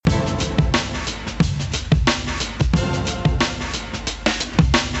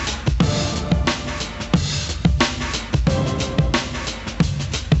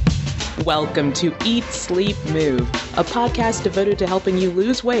Welcome to Eat, Sleep, Move, a podcast devoted to helping you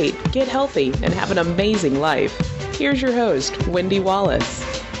lose weight, get healthy, and have an amazing life. Here's your host, Wendy Wallace.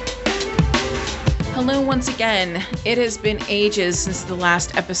 Hello once again. It has been ages since the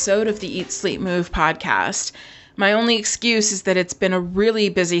last episode of the Eat, Sleep, Move podcast. My only excuse is that it's been a really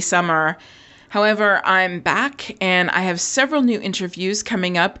busy summer. However, I'm back and I have several new interviews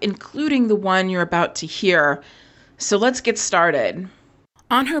coming up, including the one you're about to hear. So let's get started.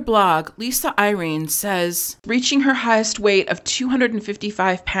 On her blog, Eirene says reaching her highest weight of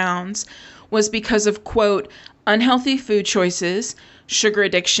 255 pounds was because of, quote, unhealthy food choices, sugar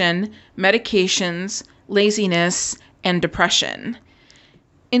addiction, medications, laziness, and depression.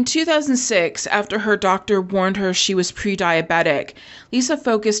 In 2006, after her doctor warned her she was pre-diabetic, Lisa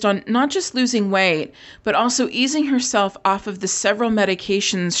focused on not just losing weight, but also easing herself off of the several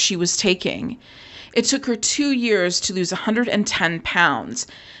medications she was taking. It took her 2 years to lose 110 pounds.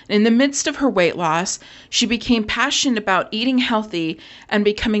 In the midst of her weight loss, she became passionate about eating healthy and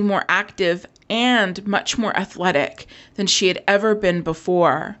becoming more active and much more athletic than she had ever been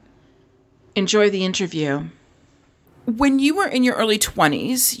before. Enjoy the interview. When you were in your early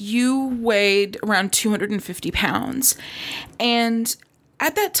 20s, you weighed around 250 pounds. And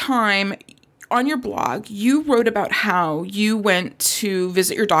at that time, on your blog, you wrote about how you went to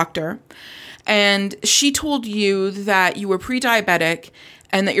visit your doctor, and she told you that you were pre-diabetic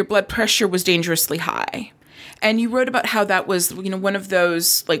and that your blood pressure was dangerously high. And you wrote about how that was, one of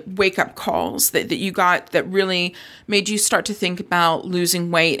those like wake-up calls that you got that really made you start to think about losing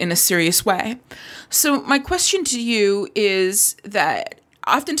weight in a serious way. So my question to you is that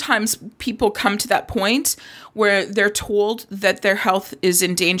oftentimes people come to that point where they're told that their health is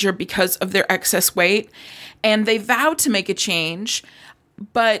in danger because of their excess weight, and they vow to make a change,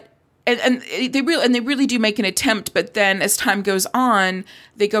 but And they really do make an attempt, but then as time goes on,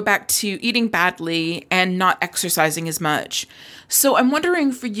 they go back to eating badly and not exercising as much. So I'm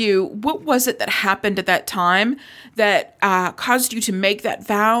wondering for you, what was it that happened at that time that caused you to make that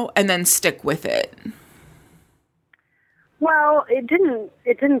vow and then stick with it? Well, it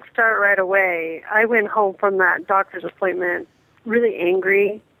didn't start right away. I went home from that doctor's appointment really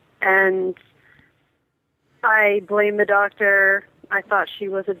angry, and I blamed the doctor. I thought she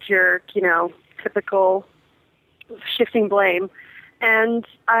was a jerk, typical shifting blame. And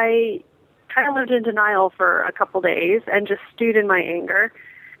I kind of lived in denial for a couple days and just stewed in my anger.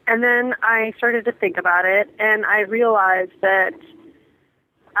 And then I started to think about it, and I realized that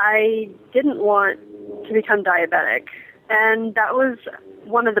I didn't want to become diabetic. And that was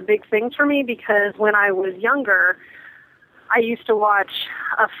one of the big things for me, because when I was younger, I used to watch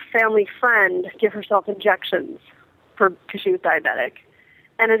a family friend give herself injections because she was diabetic.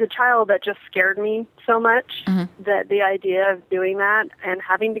 And as a child, that just scared me so much, that the idea of doing that and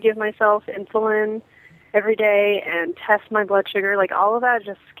having to give myself insulin every day and test my blood sugar, like all of that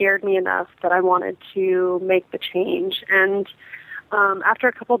just scared me enough that I wanted to make the change. And after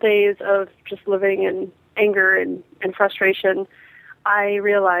a couple days of just living in anger and frustration, I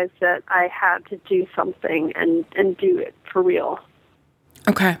realized that I had to do something and do it for real.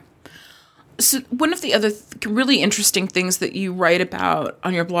 Okay. So one of the other really interesting things that you write about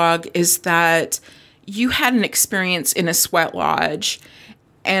on your blog is that you had an experience in a sweat lodge,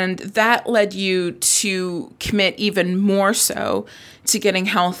 and that led you to commit even more so to getting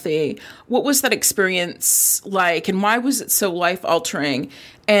healthy. What was that experience like, and why was it so life-altering?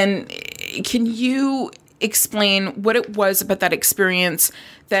 And can you explain what it was about that experience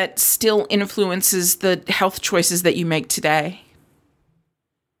that still influences the health choices that you make today?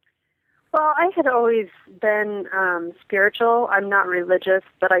 Well, I had always been spiritual. I'm not religious,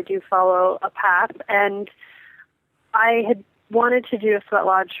 but I do follow a path. And I had wanted to do a sweat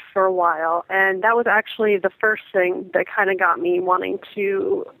lodge for a while. And that was actually the first thing that kind of got me wanting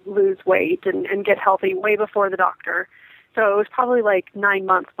to lose weight and get healthy way before the doctor. So it was probably like 8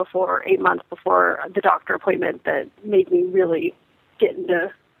 months before the doctor appointment that made me really get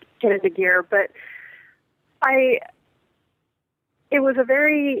into gear. But it was a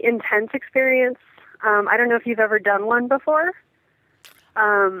very intense experience. I don't know if you've ever done one before.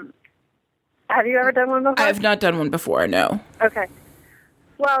 Have you ever done one before? I have not done one before, no. Okay.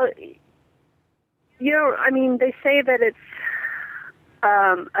 Well, they say that it's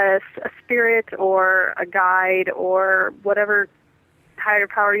a spirit or a guide or whatever higher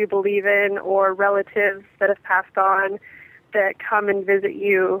power you believe in, or relatives that have passed on that come and visit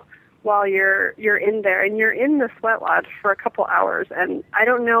you while you're in there. And you're in the sweat lodge for a couple hours. And I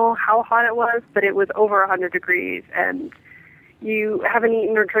don't know how hot it was, but it was over 100 degrees. And you haven't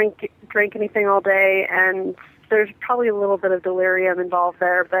eaten or drank anything all day. And there's probably a little bit of delirium involved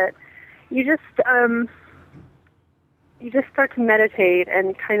there. But you just start to meditate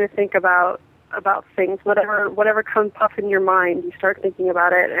and kind of think about things, whatever comes up in your mind, you start thinking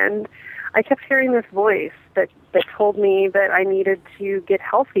about it. And I kept hearing this voice that told me that I needed to get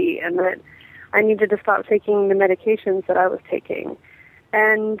healthy and that I needed to stop taking the medications that I was taking.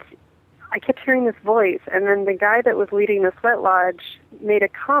 And I kept hearing this voice, and then the guy that was leading the sweat lodge made a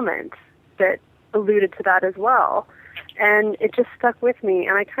comment that alluded to that as well. And it just stuck with me,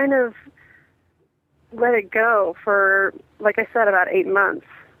 and I kind of let it go for, like I said, about 8 months.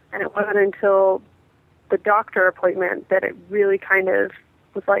 And it wasn't until the doctor appointment that it really kind of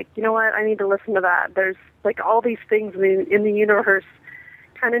was like, you know what, I need to listen to that. There's like all these things in the universe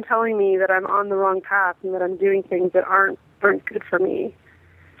kind of telling me that I'm on the wrong path and that I'm doing things that aren't good for me.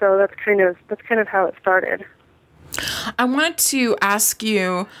 So that's kind of how it started. I wanted to ask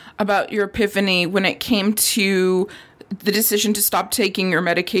you about your epiphany when it came to the decision to stop taking your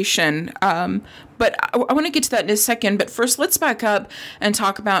medication. But I want to get to that in a second. But first, let's back up and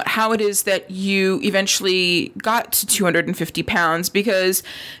talk about how it is that you eventually got to 250 pounds, because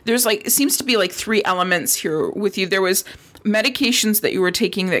it seems to be like 3 elements here with you. There was medications that you were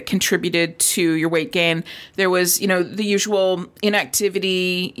taking that contributed to your weight gain. There was, the usual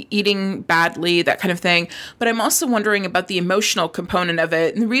inactivity, eating badly, that kind of thing. But I'm also wondering about the emotional component of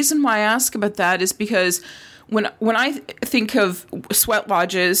it. And the reason why I ask about that is because when I think of sweat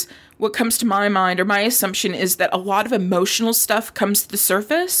lodges, what comes to my mind, or my assumption, is that a lot of emotional stuff comes to the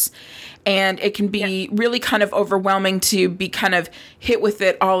surface, and it can be really kind of overwhelming to be kind of hit with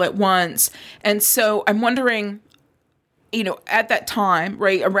it all at once. And so I'm wondering, at that time,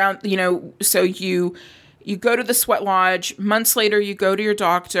 right around, so you go to the sweat lodge, months later you go to your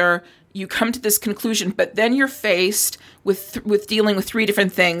doctor, you come to this conclusion, but then you're faced with dealing with 3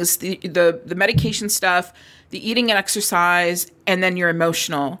 different things: the medication stuff, the eating and exercise, and then your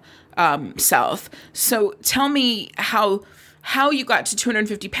emotional self. So tell me how you got to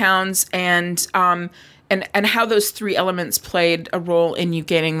 250 pounds and how those 3 elements played a role in you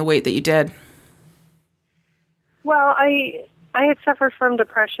gaining the weight that you did. Well, I had suffered from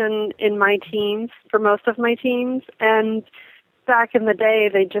depression in my teens, for most of my teens, and back in the day,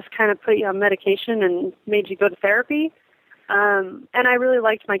 they just kind of put you on medication and made you go to therapy. And I really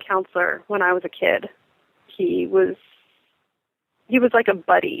liked my counselor when I was a kid. He was like a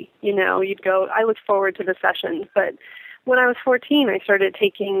buddy, you'd go, I looked forward to the sessions. But when I was 14, I started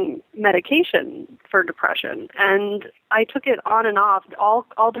taking medication for depression, and I took it on and off,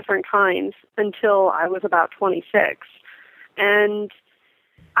 all different kinds, until I was about 26. And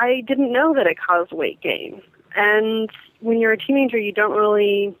I didn't know that it caused weight gain. And when you're a teenager, you don't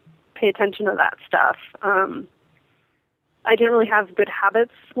really pay attention to that stuff. I didn't really have good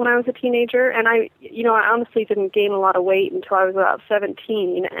habits when I was a teenager, and I honestly didn't gain a lot of weight until I was about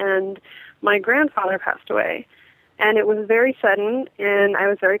 17, and my grandfather passed away. And it was very sudden, and I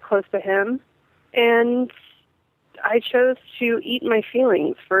was very close to him, and I chose to eat my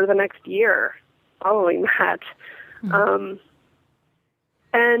feelings for the next year following that. Mm-hmm.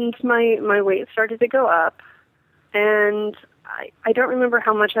 And my weight started to go up, and I don't remember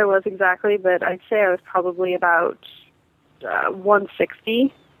how much I was exactly, but I'd say I was probably about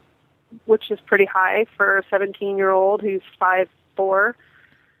 160, which is pretty high for a 17-year-old who's 5'4".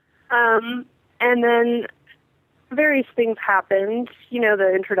 And then various things happened.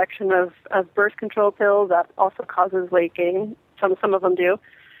 The introduction of birth control pills, that also causes weight gain. Some of them do.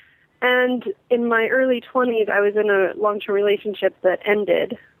 And in my early 20s, I was in a long-term relationship that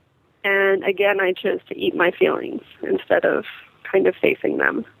ended. And again, I chose to eat my feelings instead of kind of facing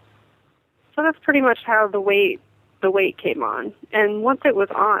them. So that's pretty much how the weight came on. And once it was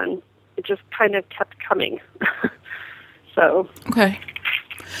on, it just kind of kept coming. So. Okay.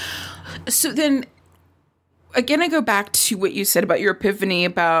 So then, again, I go back to what you said about your epiphany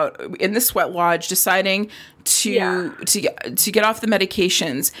about in the sweat lodge deciding to get off the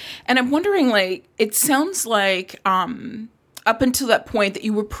medications. And I'm wondering, it sounds like up until that point that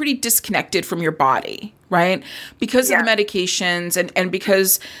you were pretty disconnected from your body, right? Because of the medications and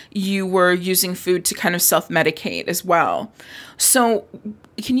because you were using food to kind of self-medicate as well. So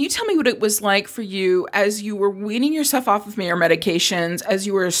can you tell me what it was like for you as you were weaning yourself off of your medications, as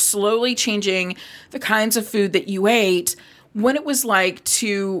you were slowly changing the kinds of food that you ate, what it was like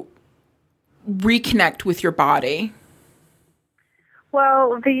to reconnect with your body?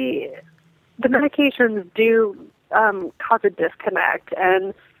 Well, the medications do cause a disconnect,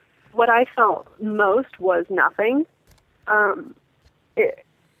 and what I felt most was nothing. The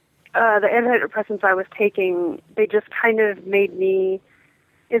antidepressants I was taking, they just kind of made me,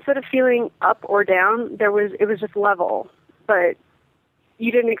 instead of feeling up or down, it was just level. But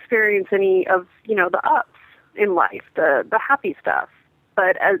you didn't experience any of, the ups in life, the happy stuff.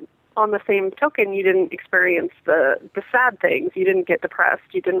 But on the same token, you didn't experience the sad things. You didn't get depressed.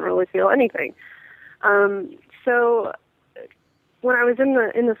 You didn't really feel anything. So when I was in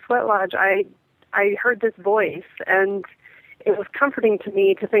the sweat lodge, I heard this voice, and it was comforting to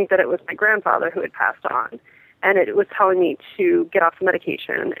me to think that it was my grandfather who had passed on, and it was telling me to get off the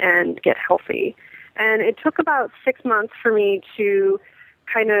medication and get healthy. And it took about 6 months for me to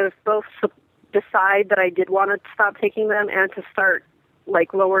kind of both decide that I did want to stop taking them and to start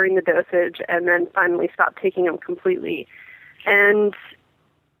lowering the dosage, and then finally stop taking them completely. And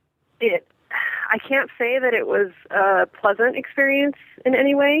I can't say that it was a pleasant experience in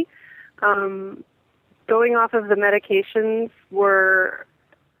any way. Going off of the medications were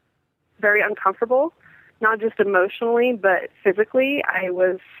very uncomfortable, not just emotionally, but physically. I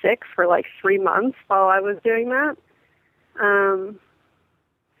was sick for 3 months while I was doing that.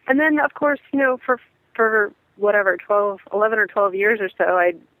 And then, of course, for whatever, 11 or 12 years or so,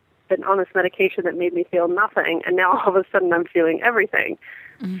 I'd been on this medication that made me feel nothing, and now all of a sudden I'm feeling everything.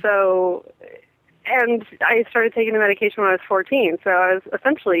 Mm-hmm. So, and I started taking the medication when I was 14, so I was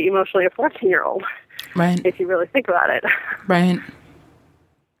essentially emotionally a 14-year-old, right? If you really think about it. Right.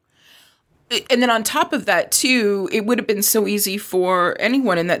 And then on top of that, too, it would have been so easy for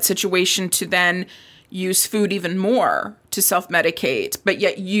anyone in that situation to then use food even more to self-medicate, but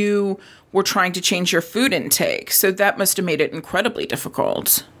yet you were trying to change your food intake. So that must have made it incredibly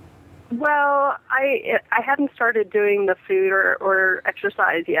difficult. Well, I hadn't started doing the food or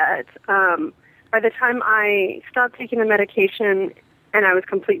exercise yet. By the time I stopped taking the medication and I was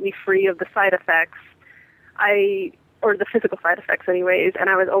completely free of the side effects, or the physical side effects anyways, and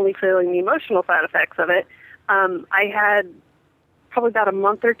I was only feeling the emotional side effects of it, I had probably about a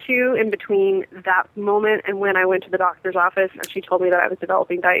month or two in between that moment and when I went to the doctor's office and she told me that I was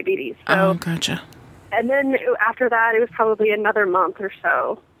developing diabetes. So, oh, gotcha. And then after that, it was probably another month or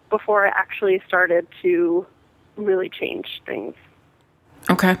so before I actually started to really change things.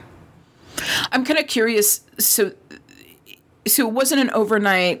 Okay. I'm kind of curious. So it wasn't an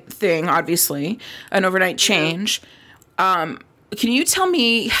overnight thing, obviously, an overnight change. Can you tell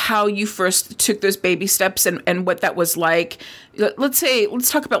me how you first took those baby steps and what that was like? Let's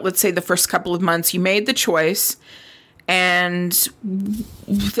talk about the first couple of months. You made the choice, and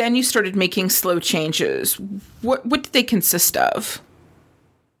then you started making slow changes. What did they consist of?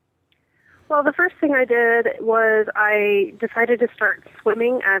 Well, the first thing I did was I decided to start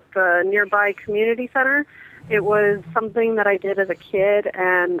swimming at the nearby community center. It was something that I did as a kid,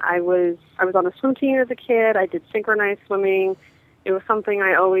 and I was on a swim team as a kid. I did synchronized swimming. It was something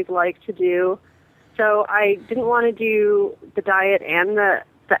I always liked to do. So I didn't want to do the diet and the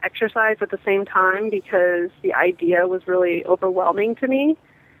exercise at the same time because the idea was really overwhelming to me.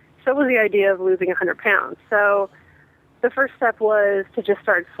 So was the idea of losing 100 pounds. So the first step was to just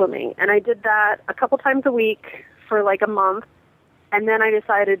start swimming. And I did that a couple times a week for a month. And then I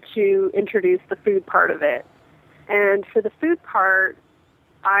decided to introduce the food part of it. And for the food part,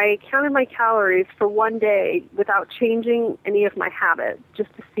 I counted my calories for one day without changing any of my habits, just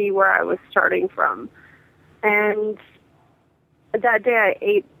to see where I was starting from. And that day I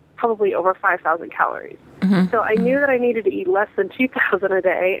ate probably over 5,000 calories. Mm-hmm. So I knew that I needed to eat less than 2,000 a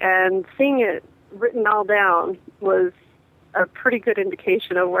day, and seeing it written all down was a pretty good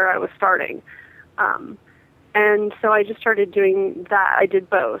indication of where I was starting. And so I just started doing that. I did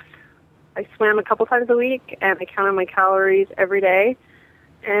both. I swam a couple times a week, and I counted my calories every day.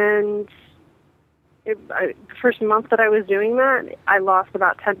 And the first month that I was doing that, I lost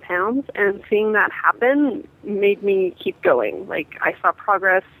about 10 pounds, and seeing that happen made me keep going. I saw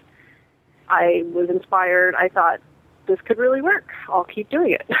progress. I was inspired. I thought, this could really work. I'll keep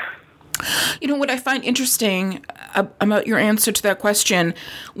doing it. You know, what I find interesting about your answer to that question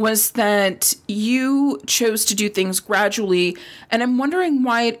was that you chose to do things gradually, and I'm wondering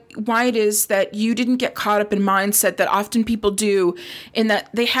why it is that you didn't get caught up in mindset that often people do, in that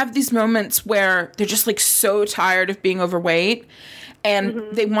they have these moments where they're just so tired of being overweight, and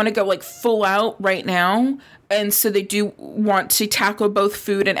mm-hmm. they want to go full out right now. And so they do want to tackle both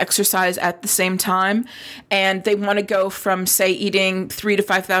food and exercise at the same time. And they want to go from, say, eating 3,000 to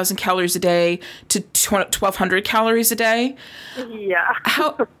 5,000 calories a day to 1,200 calories a day. Yeah.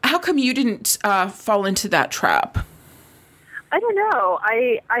 How come you didn't fall into that trap? I don't know.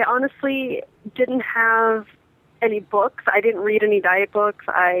 I honestly didn't have any books. I didn't read any diet books.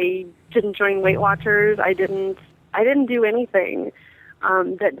 I didn't join Weight Watchers. I didn't do anything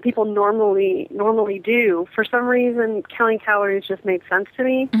that people normally do. For some reason, counting calories just made sense to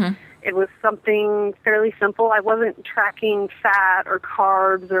me. Mm-hmm. It was something fairly simple. I wasn't tracking fat or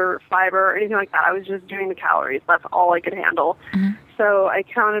carbs or fiber or anything like that. I was just doing the calories. That's all I could handle. Mm-hmm. So I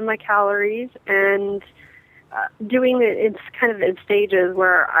counted my calories and doing it in kind of in stages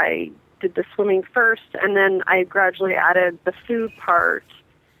where I did the swimming first and then I gradually added the food part.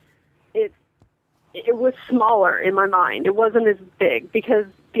 It was smaller in my mind. It wasn't as big because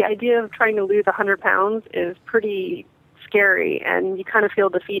the idea of trying to lose 100 pounds is pretty scary, and you kind of feel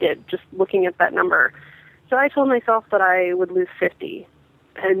defeated just looking at that number. So I told myself that I would lose 50,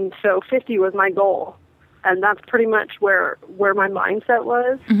 and so 50 was my goal, and that's pretty much where my mindset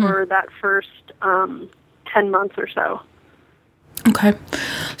was for that first 10 months or so. Okay.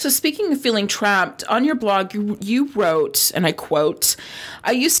 So speaking of feeling trapped, on your blog, you wrote, and I quote,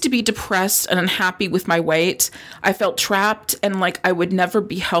 "I used to be depressed and unhappy with my weight. I felt trapped and like I would never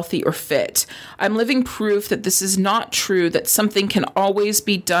be healthy or fit. I'm living proof that this is not true, that something can always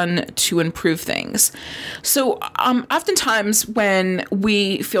be done to improve things." So oftentimes when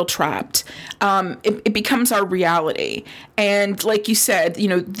we feel trapped, it becomes our reality. And like you said,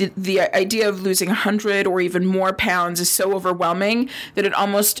 the idea of losing 100 or even more pounds is so overwhelming that it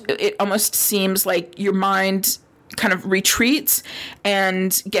almost seems like your mind kind of retreats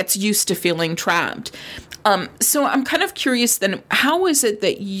and gets used to feeling trapped. So I'm kind of curious then, how is it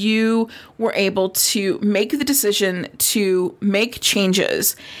that you were able to make the decision to make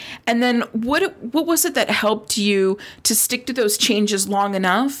changes? And then what was it that helped you to stick to those changes long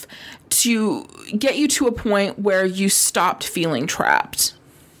enough to get you to a point where you stopped feeling trapped?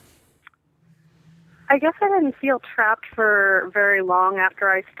 I guess I didn't feel trapped for very long after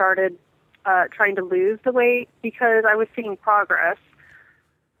I started trying to lose the weight because I was seeing progress.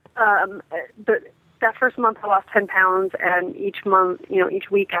 But that first month I lost 10 pounds, and each month, each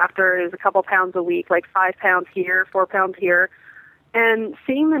week after is a couple pounds a week, like 5 pounds here, 4 pounds here. And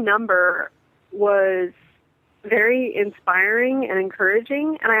seeing the number was very inspiring and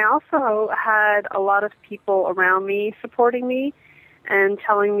encouraging. And I also had a lot of people around me supporting me and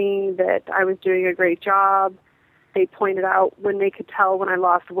telling me that I was doing a great job. They pointed out when they could tell when I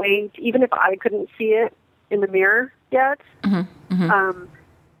lost weight, even if I couldn't see it in the mirror yet. Mm-hmm. Mm-hmm.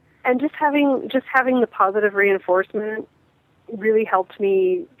 And just having the positive reinforcement really helped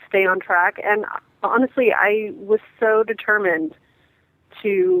me stay on track. And honestly, I was so determined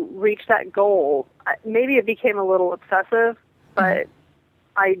to reach that goal. Maybe it became a little obsessive, but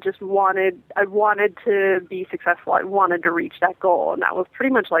I wanted to be successful. I wanted to reach that goal. And that was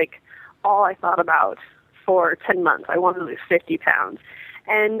pretty much like all I thought about for 10 months. I wanted to lose 50 pounds.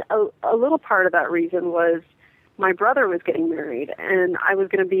 And a little part of that reason was my brother was getting married, and I was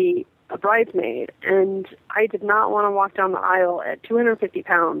going to be a bridesmaid. And I did not want to walk down the aisle at 250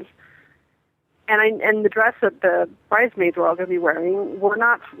 pounds. And the dress that the bridesmaids were all going to be wearing was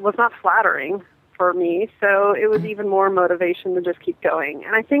not flattering for me, so it was even more motivation to just keep going.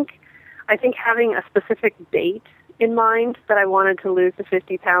 And I think having a specific date in mind that I wanted to lose the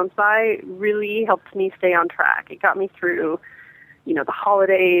 50 pounds by really helped me stay on track. It got me through, the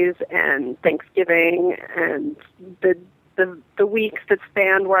holidays and Thanksgiving and the weeks that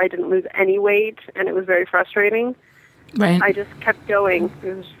spanned where I didn't lose any weight, and it was very frustrating. Right. I just kept going.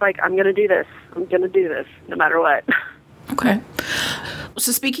 It was just like, I'm going to do this. I'm going to do this no matter what. Okay.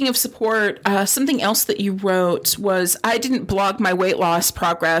 So speaking of support, something else that you wrote was, "I didn't blog my weight loss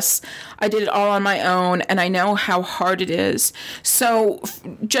progress. I did it all on my own, and I know how hard it is." So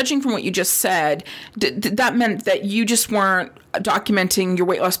judging from what you just said, that meant that you just weren't documenting your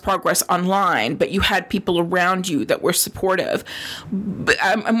weight loss progress online, but you had people around you that were supportive. But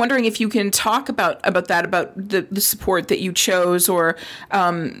I'm wondering if you can talk about that, about the support that you chose, or,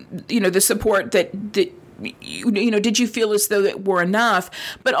 the support that did you feel as though it were enough?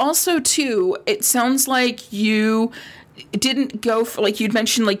 But also, too, it sounds like you didn't go for, like you'd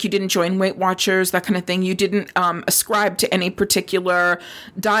mentioned, like you didn't join Weight Watchers, that kind of thing. You didn't ascribe to any particular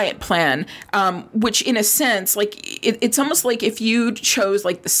diet plan, which in a sense, like it's almost like if you chose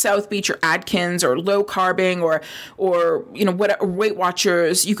like the South Beach or Atkins or low carbing or whatever Weight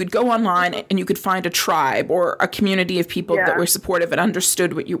Watchers, you could go online and you could find a tribe or a community of people that were supportive and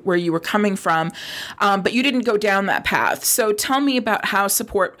understood where you were coming from, but you didn't go down that path. So tell me about how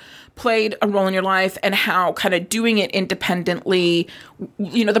support played a role in your life and how kind of doing it independently,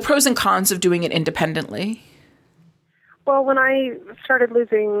 the pros and cons of doing it independently. Well, when I started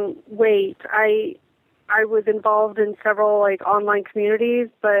losing weight, I was involved in several like online communities,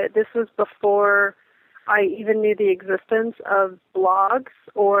 but this was before I even knew the existence of blogs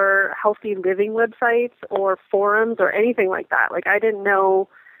or healthy living websites or forums or anything like that. Like I didn't know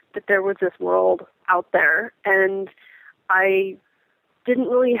that there was this world out there, and I didn't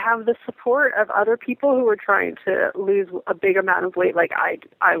really have the support of other people who were trying to lose a big amount of weight like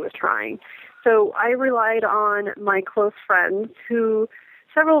I was trying. So I relied on my close friends who,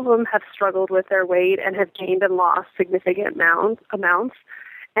 several of them have struggled with their weight and have gained and lost significant amounts.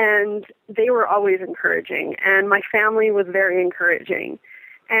 And they were always encouraging. And my family was very encouraging.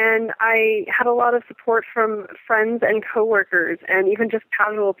 And I had a lot of support from friends and coworkers and even just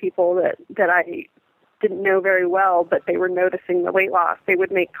casual people that I didn't know very well, but they were noticing the weight loss. They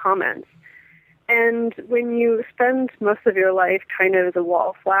would make comments. And when you spend most of your life kind of as a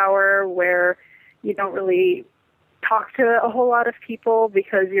wallflower where you don't really talk to a whole lot of people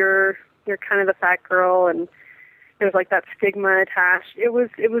because you're kind of the fat girl and there's like that stigma attached, it was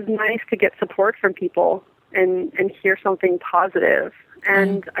nice to get support from people and hear something positive.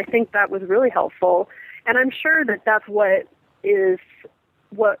 And I think that was really helpful. And I'm sure that's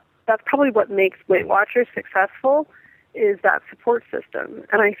probably what makes Weight Watchers successful is that support system.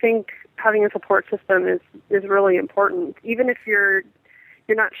 And I think having a support system is really important. Even if you're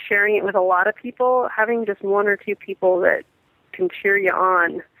not sharing it with a lot of people, having just one or two people that can cheer you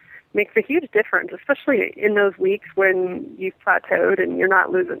on makes a huge difference, especially in those weeks when you've plateaued and you're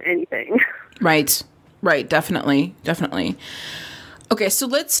not losing anything. Right, definitely. Okay, so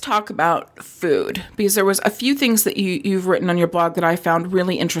let's talk about food, because there was a few things that you've written on your blog that I found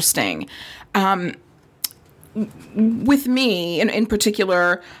really interesting. With me, in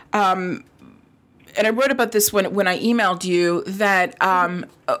particular, and I wrote about this when I emailed you, that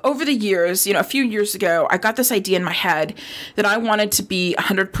over the years, a few years ago, I got this idea in my head that I wanted to be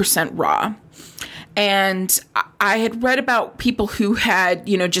 100% raw. And I had read about people who had,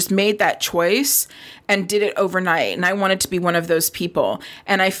 just made that choice and did it overnight. And I wanted to be one of those people.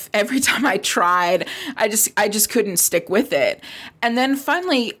 And every time I tried, I just couldn't stick with it. And then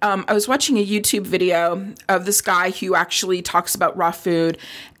finally, I was watching a YouTube video of this guy who actually talks about raw food.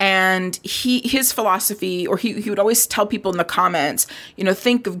 And his philosophy, or he would always tell people in the comments,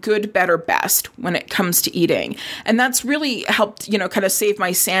 think of good, better, best when it comes to eating. And that's really helped, kind of save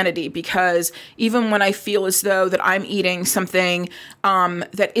my sanity, because even when I feel as though that I'm eating something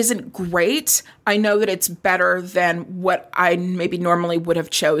that isn't great, I know that it's better than what I maybe normally would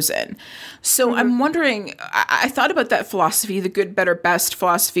have chosen. So I'm wondering, I thought about that philosophy, the good, better, best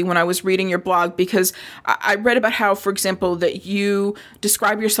philosophy, when I was reading your blog, because I read about how, for example, that you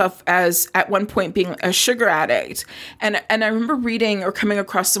describe yourself as at one point being a sugar addict. And I remember reading or coming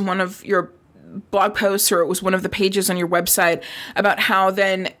across one of your blog posts, or it was one of the pages on your website, about how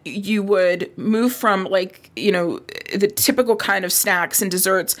then you would move from the typical kind of snacks and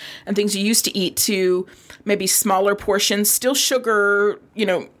desserts and things you used to eat to maybe smaller portions, still sugar,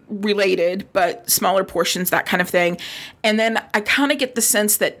 related, but smaller portions, that kind of thing. And then I kind of get the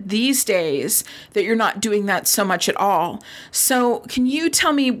sense that these days that you're not doing that so much at all. So can you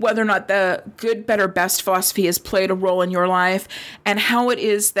tell me whether or not the good, better, best philosophy has played a role in your life, and how it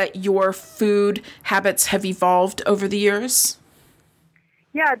is that your food habits have evolved over the years?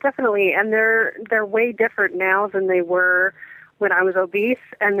 Yeah, definitely. And they're way different now than they were when I was obese,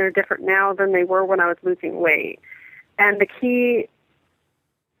 and they're different now than they were when I was losing weight. And the key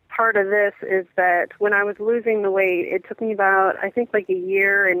part of this is that when I was losing the weight, it took me about, I think, like a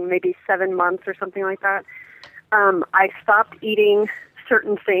year and maybe 7 months or something like that. I stopped eating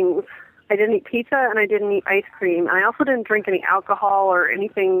certain things. I didn't eat pizza and I didn't eat ice cream. I also didn't drink any alcohol or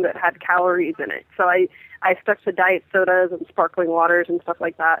anything that had calories in it. So I stuck to diet sodas and sparkling waters and stuff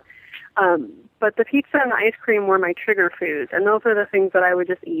like that. But the pizza and the ice cream were my trigger foods, and those are the things that I would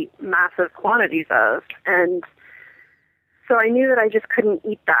just eat massive quantities of. And so I knew that I just couldn't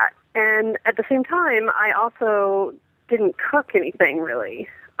eat that. And at the same time, I also didn't cook anything really.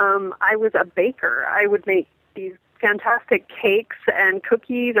 I was a baker. I would make these fantastic cakes and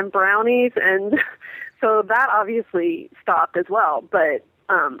cookies and brownies, and so that obviously stopped as well. But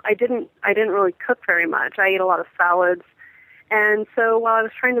I didn't really cook very much. I ate a lot of salads. And so while I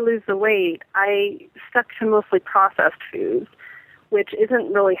was trying to lose the weight, I stuck to mostly processed foods, which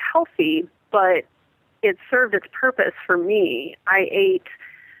isn't really healthy, but it served its purpose for me. I ate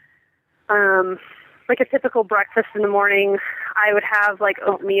like a typical breakfast in the morning. I would have like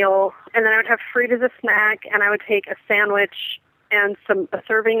oatmeal, and then I would have fruit as a snack, and I would take a sandwich and a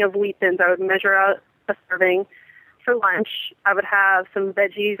serving of wheat thins. I would measure out a serving. For lunch, I would have some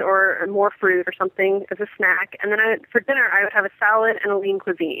veggies or more fruit or something as a snack. And then for dinner, I would have a salad and a lean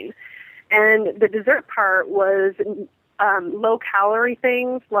cuisine. And the dessert part was low-calorie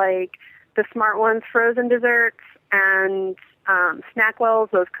things like the Smart Ones frozen desserts and Snackwells,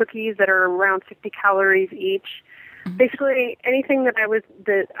 those cookies that are around 60 calories each. Mm-hmm. Basically, anything that I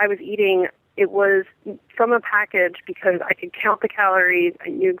was eating It was from a package because I could count the calories, I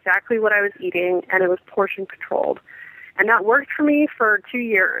knew exactly what I was eating, and it was portion controlled. And that worked for me for 2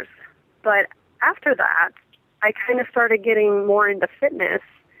 years. But after that, I kind of started getting more into fitness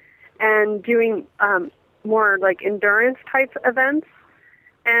and doing more like endurance type events.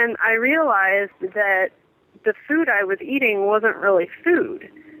 And I realized that the food I was eating wasn't really food.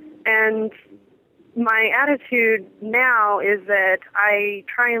 And my attitude now is that I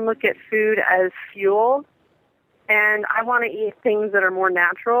try and look at food as fuel, and I want to eat things that are more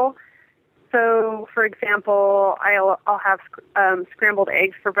natural. So, for example, I'll have scrambled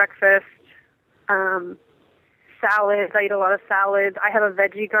eggs for breakfast, salads. I eat a lot of salads. I have a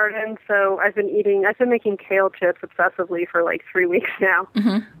veggie garden, so I've been making kale chips obsessively for like 3 weeks now.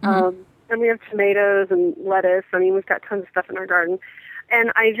 And we have tomatoes and lettuce. I mean, we've got tons of stuff in our garden.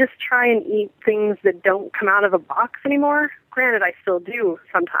 And I just try and eat things that don't come out of a box anymore. Granted, I still do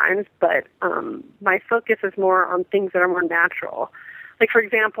sometimes, but my focus is more on things that are more natural. Like, for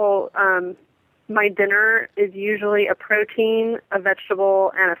example, my dinner is usually a protein, a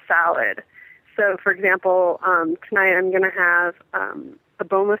vegetable, and a salad. So, for example, tonight I'm going to have a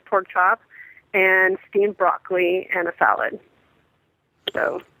boneless pork chop and steamed broccoli and a salad.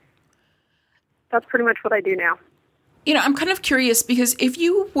 So that's pretty much what I do now. You know, I'm kind of curious because if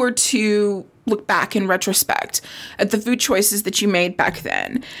you were to look back in retrospect at the food choices that you made back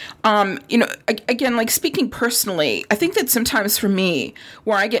then, you know, again, like speaking personally, I think that sometimes for me,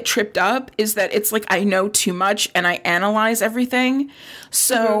 where I get tripped up is that it's like I know too much and I analyze everything.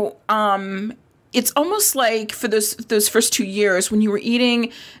 So, it's almost like for those first 2 years when you were eating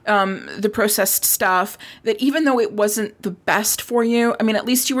the processed stuff, that even though it wasn't the best for you, I mean, at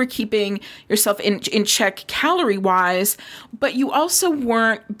least you were keeping yourself in check calorie-wise, but you also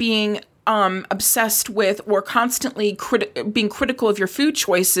weren't being obsessed with or constantly being critical of your food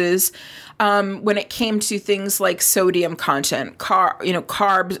choices when it came to things like sodium content,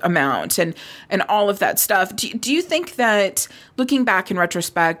 carb amount, and all of that stuff. Do you think that, looking back in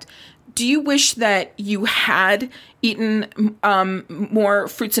retrospect, do you wish that you had eaten more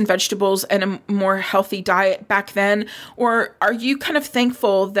fruits and vegetables and a more healthy diet back then? Or are you kind of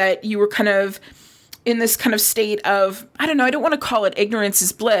thankful that you were kind of in this kind of state of, I don't know, I don't want to call it ignorance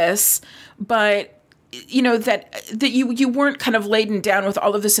is bliss, but you know, that you weren't kind of laden down with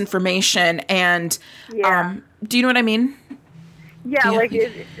all of this information and, do you know what I mean? Yeah, like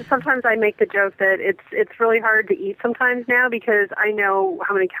sometimes I make the joke that it's really hard to eat sometimes now because I know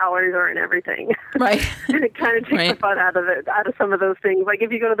how many calories are in everything. Right. And it kind of takes the fun out of some of those things. Like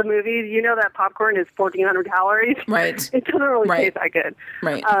if you go to the movies, you know that popcorn is 1,400 calories. Right. It doesn't really taste that good.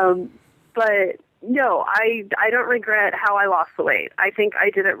 Right. But no, I don't regret how I lost the weight. I think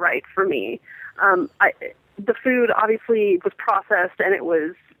I did it right for me. The food obviously was processed and it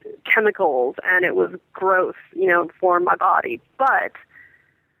was chemicals and it was gross, you know, for my body, but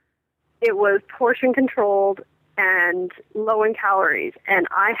it was portion controlled and low in calories. And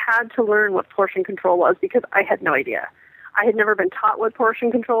I had to learn what portion control was because I had no idea. I had never been taught what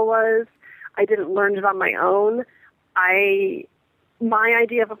portion control was. I didn't learn it on my own. My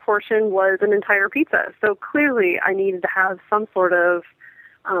idea of a portion was an entire pizza. So clearly I needed to have some sort of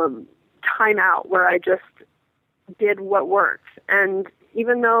time out where I just did what worked. And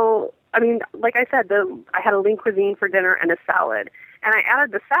even though, I mean, like I said, I had a lean cuisine for dinner and a salad. And I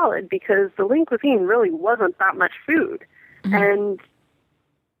added the salad because the lean cuisine really wasn't that much food. Mm-hmm.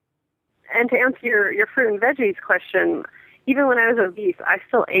 And to answer your fruit and veggies question, even when I was obese, I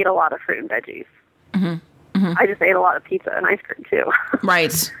still ate a lot of fruit and veggies. Mm-hmm. Mm-hmm. I just ate a lot of pizza and ice cream too.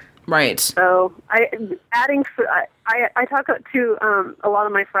 Right. So I talk to a lot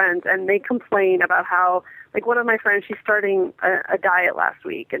of my friends, and they complain about how, like, one of my friends, she's starting a diet last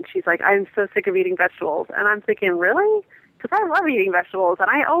week, and she's like, I'm so sick of eating vegetables. And I'm thinking, really? Because I love eating vegetables, and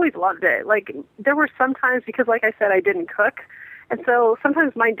I always loved it. Like, there were some times, because like I said, I didn't cook, and so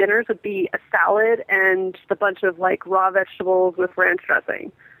sometimes my dinners would be a salad and just a bunch of, like, raw vegetables with ranch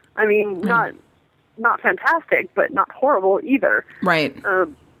dressing. I mean, not fantastic, but not horrible either. Right.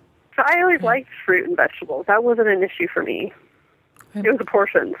 So I always liked fruit and vegetables. That wasn't an issue for me. It was the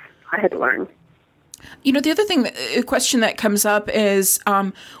portions I had to learn. You know, the other thing, a question that comes up is,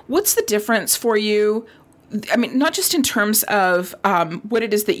 what's the difference for you? I mean, not just in terms of what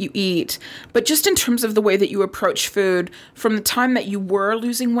it is that you eat, but just in terms of the way that you approach food from the time that you were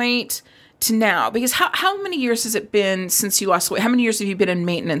losing weight to now. Because how many years has it been since you lost weight? How many years have you been in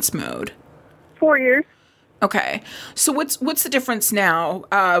maintenance mode? 4 years. Okay. So what's the difference now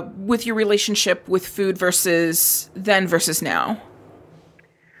with your relationship with food versus now?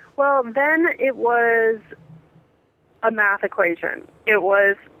 Well, then it was a math equation. It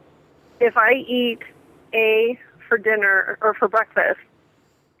was if I eat A for dinner or for breakfast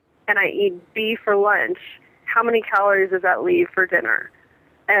and I eat B for lunch, how many calories does that leave for dinner?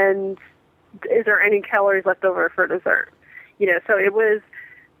 And is there any calories left over for dessert? So it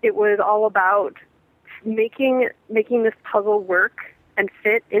was all about making this puzzle work and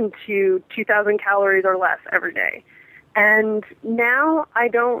fit into 2,000 calories or less every day. And now I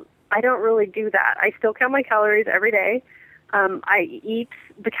don't really do that. I still count my calories every day. I eat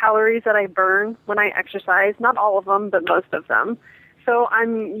the calories that I burn when I exercise, not all of them, but most of them. So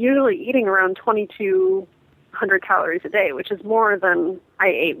I'm usually eating around 2,200 calories a day, which is more than I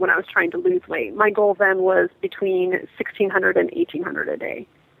ate when I was trying to lose weight. My goal then was between 1,600 and 1,800 a day.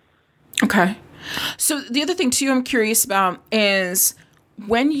 Okay. So the other thing, too, I'm curious about is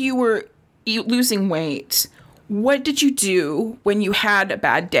when you were losing weight, what did you do when you had a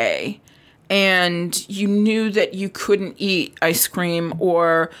bad day and you knew that you couldn't eat ice cream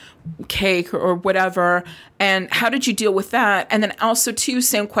or cake or whatever? And how did you deal with that? And then also, too,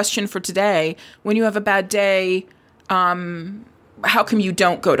 same question for today. When you have a bad day, how come you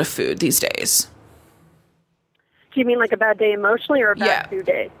don't go to food these days? Do you mean like a bad day emotionally or a bad food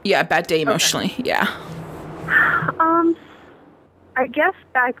day? Yeah, bad day emotionally. Okay. Yeah. I guess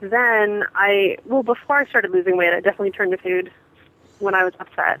back then, before I started losing weight, I definitely turned to food when I was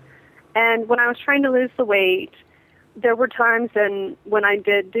upset. And when I was trying to lose the weight, there were times when I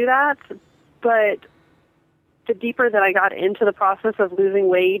did do that, but the deeper that I got into the process of losing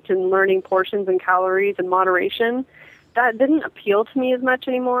weight and learning portions and calories and moderation, that didn't appeal to me as much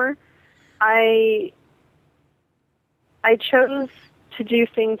anymore. I chose to do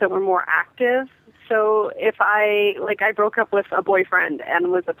things that were more active. So if I broke up with a boyfriend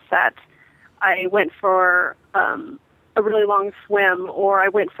and was upset, I went for a really long swim, or I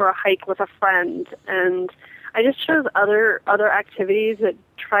went for a hike with a friend, and I just chose other activities that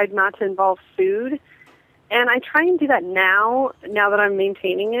tried not to involve food. And I try and do that now that I'm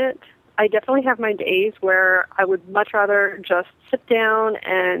maintaining it. I definitely have my days where I would much rather just sit down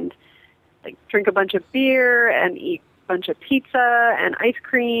and drink a bunch of beer and eat bunch of pizza and ice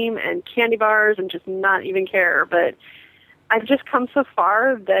cream and candy bars and just not even care. But I've just come so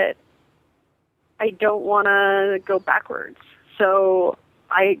far that I don't want to go backwards. So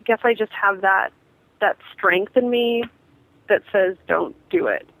I guess I just have that strength in me that says don't do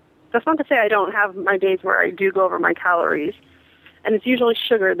it. That's not to say I don't have my days where I do go over my calories, and it's usually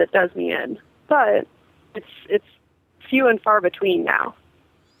sugar that does me in. But it's few and far between now.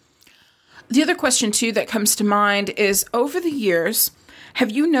 The other question, too, that comes to mind is, over the years,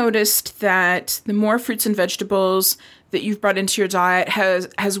 have you noticed that the more fruits and vegetables that you've brought into your diet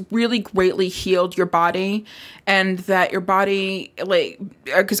has really greatly healed your body, and that your body,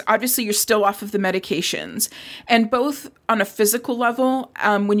 because obviously you're still off of the medications, and both on a physical level,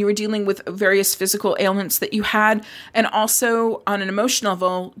 when you were dealing with various physical ailments that you had, and also on an emotional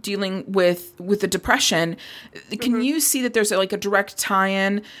level, dealing with the depression, can you see that there's a direct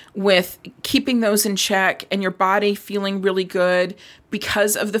tie-in with keeping those in check and your body feeling really good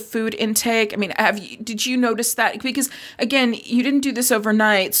because of the food intake? I mean, did you notice that? Because again, you didn't do this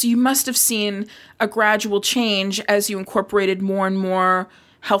overnight, so you must have seen a gradual change as you incorporated more and more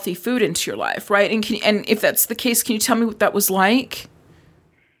healthy food into your life, right? And if that's the case, can you tell me what that was like?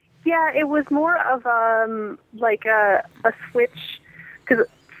 Yeah, it was more of a switch, because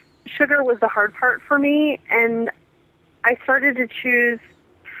sugar was the hard part for me, and I started to choose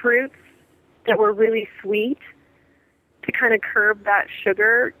fruits that were really sweet to kind of curb that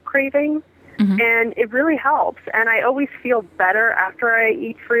sugar craving. Mm-hmm. And it really helps. And I always feel better after I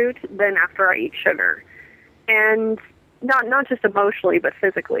eat fruit than after I eat sugar. And not just emotionally, but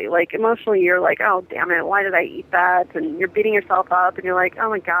physically. Emotionally, you're like, oh, damn it, why did I eat that? And you're beating yourself up, and you're like, oh,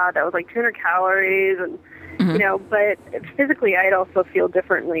 my God, that was 200 calories. And, mm-hmm. But physically, I'd also feel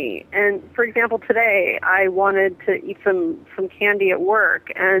differently. And, for example, today, I wanted to eat some candy at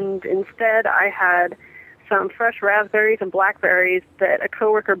work. And instead, I had some fresh raspberries and blackberries that a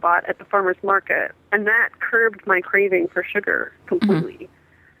coworker bought at the farmer's market, and that curbed my craving for sugar completely. Mm-hmm.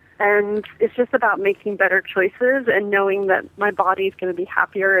 And it's just about making better choices and knowing that my body's going to be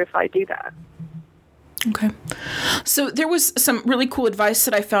happier if I do that. Okay. So there was some really cool advice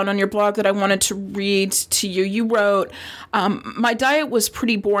that I found on your blog that I wanted to read to you. You wrote, my diet was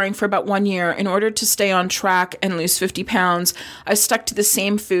pretty boring for about 1 year. In order to stay on track and lose 50 pounds, I stuck to the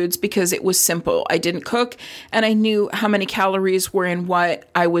same foods because it was simple. I didn't cook, and I knew how many calories were in what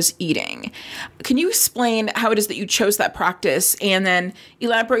I was eating. Can you explain how it is that you chose that practice, and then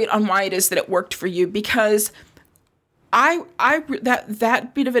elaborate on why it is that it worked for you? Because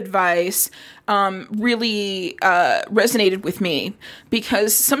that bit of advice really resonated with me,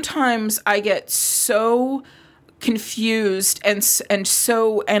 because sometimes I get so confused and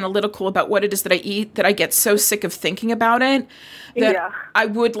so analytical about what it is that I eat that I get so sick of thinking about it that I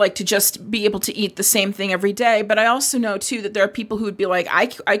would like to just be able to eat the same thing every day. But I also know too that there are people who would be like, I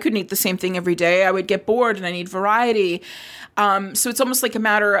couldn't eat the same thing every day. I would get bored and I need variety. So it's almost like a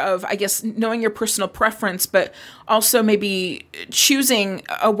matter of, I guess, knowing your personal preference, but also maybe choosing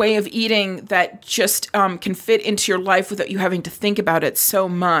a way of eating that just can fit into your life without you having to think about it so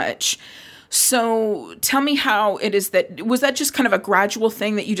much. So tell me how it is was that just kind of a gradual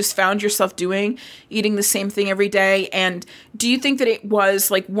thing that you just found yourself doing, eating the same thing every day? And do you think that it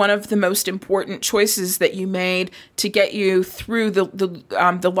was like one of the most important choices that you made to get you through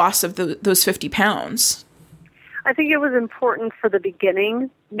the loss of those 50 pounds? I think it was important for the beginning,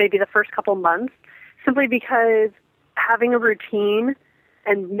 maybe the first couple months, simply because having a routine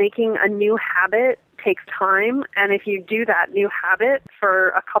and making a new habit takes time. And if you do that new habit for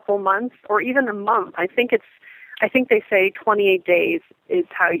a couple months or even a month, I think they say 28 days is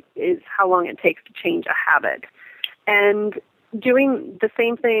how long it takes to change a habit. And doing the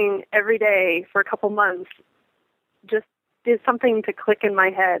same thing every day for a couple months just did something to click in my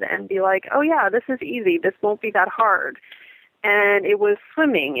head and be like, oh yeah, this is easy. This won't be that hard. And it was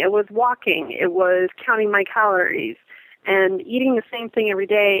swimming, it was walking, it was counting my calories, and eating the same thing every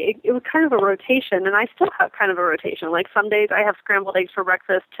day. It was kind of a rotation, and I still have kind of a rotation. Like some days I have scrambled eggs for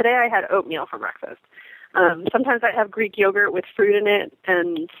breakfast. Today I had oatmeal for breakfast. Sometimes I have Greek yogurt with fruit in it,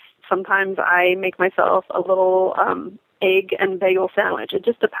 and sometimes I make myself a little egg and bagel sandwich. It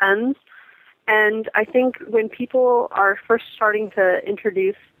just depends. And I think when people are first starting to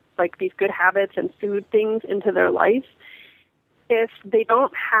introduce like these good habits and food things into their life, if they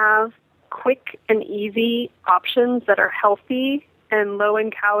don't have quick and easy options that are healthy and low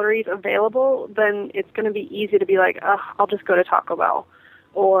in calories available, then it's going to be easy to be like, oh, I'll just go to Taco Bell,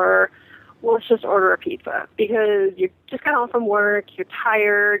 or well, let's just order a pizza, because you just got home from work, you're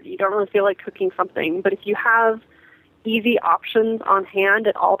tired, you don't really feel like cooking something. But if you have easy options on hand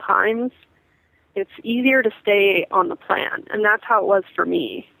at all times, it's easier to stay on the plan. And that's how it was for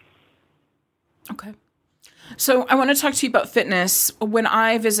me. Okay. So I want to talk to you about fitness. When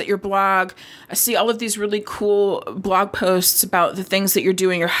I visit your blog, I see all of these really cool blog posts about the things that you're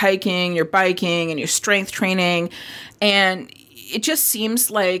doing. You're hiking, you're biking, and you're strength training. And it just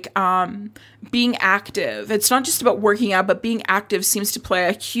seems like being active. It's not just about working out, but being active seems to play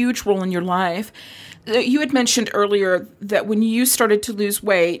a huge role in your life. You had mentioned earlier that when you started to lose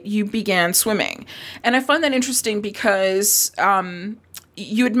weight, you began swimming. And I find that interesting because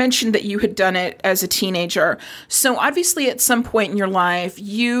you had mentioned that you had done it as a teenager. So obviously at some point in your life,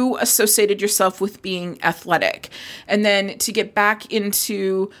 you associated yourself with being athletic. And then to get back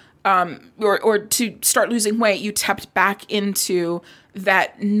into, or to start losing weight, you tapped back into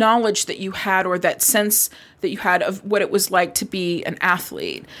that knowledge that you had, or that sense that you had of what it was like to be an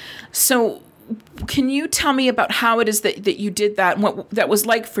athlete. So can you tell me about how it is that you did that and what that was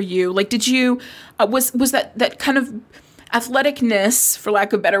like for you? Like, did you, was that kind of athleticness, for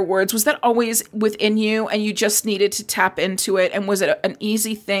lack of better words, was that always within you and you just needed to tap into it? And was it an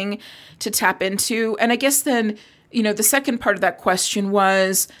easy thing to tap into? And I guess then, the second part of that question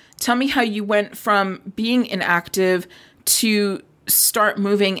was, tell me how you went from being inactive to start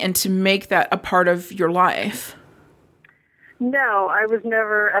moving and to make that a part of your life. No, I was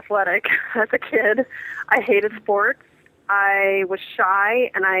never athletic as a kid. I hated sports. I was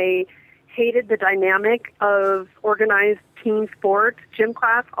shy, and I hated the dynamic of organized team sports, gym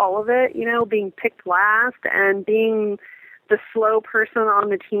class, all of it, being picked last and being the slow person on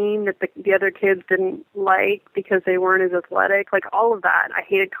the team that the other kids didn't like because they weren't as athletic, like all of that. I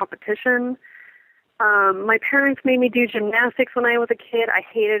hated competition. My parents made me do gymnastics when I was a kid. I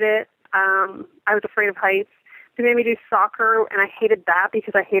hated it. I was afraid of heights. They made me do soccer, and I hated that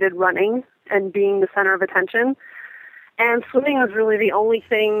because I hated running and being the center of attention. And swimming was really the only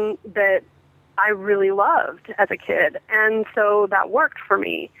thing that I really loved as a kid, and so that worked for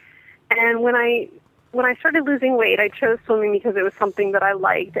me. And when I started losing weight, I chose swimming because it was something that I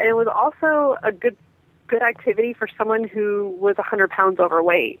liked, and it was also a good activity for someone who was 100 pounds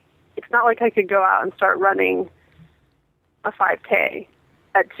overweight. It's not like I could go out and start running a 5K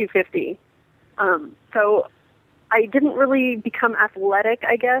at 250. So I didn't really become athletic,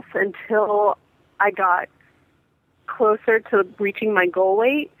 I guess, until I got closer to reaching my goal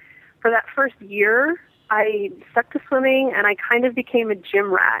weight. For that first year, I stuck to swimming, and I kind of became a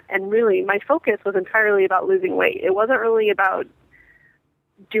gym rat. And really, my focus was entirely about losing weight. It wasn't really about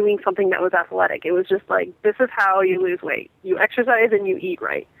doing something that was athletic. It was just like, this is how you lose weight. You exercise and you eat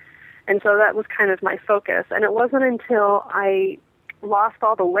right. And so that was kind of my focus. And it wasn't until I lost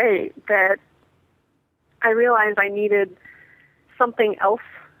all the weight that I realized I needed something else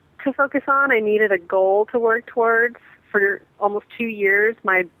to focus on. I needed a goal to work towards. For almost 2 years,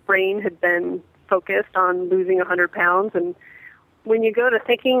 my brain had been focused on losing 100 pounds. And when you go to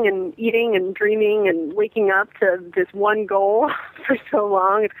thinking and eating and dreaming and waking up to this one goal for so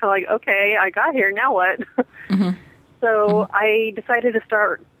long, it's kind of like, okay, I got here, now what? Mm-hmm. So I decided to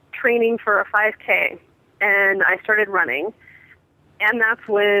start training for a 5K, and I started running. And that's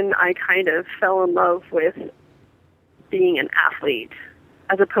when I kind of fell in love with being an athlete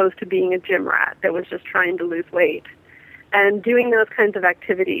as opposed to being a gym rat that was just trying to lose weight. And doing those kinds of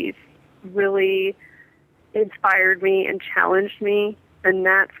activities really inspired me and challenged me, and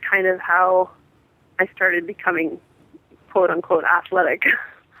that's kind of how I started becoming quote-unquote athletic.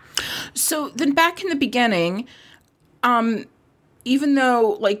 So then back in the beginning, even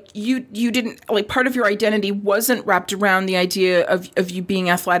though like you didn't, like, part of your identity wasn't wrapped around the idea of you being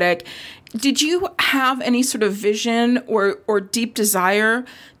athletic, did you have any sort of vision or deep desire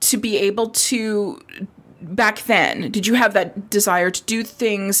to be able to, back then, did you have that desire to do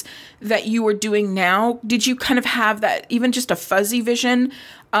things that you were doing now? Did you kind of have that, even just a fuzzy vision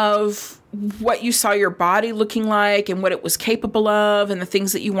of what you saw your body looking like and what it was capable of and the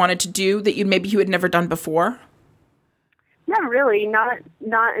things that you wanted to do that you had never done before? Not really. Not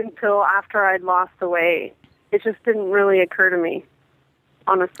until after I'd lost the weight. It just didn't really occur to me,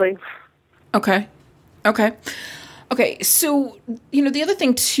 honestly. Okay. So, the other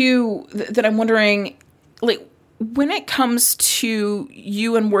thing too that I'm wondering, like, when it comes to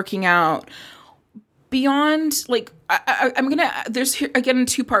you and working out, beyond, like, there's here again a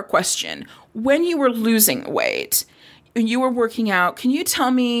two-part question. When you were losing weight and you were working out, can you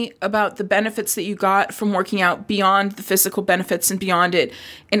tell me about the benefits that you got from working out beyond the physical benefits and beyond it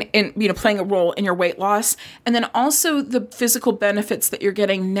and playing a role in your weight loss? And then also the physical benefits that you're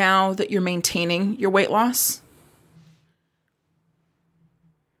getting now that you're maintaining your weight loss?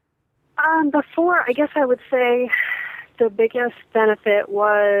 Before, I guess I would say the biggest benefit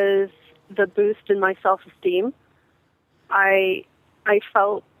was the boost in my self-esteem. I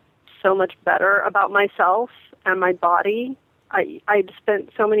felt so much better about myself and my body. I'd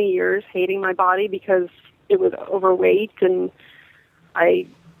spent so many years hating my body because it was overweight and I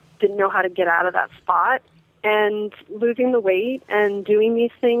didn't know how to get out of that spot. And losing the weight and doing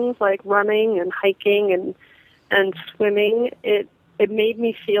these things like running and hiking and swimming, it made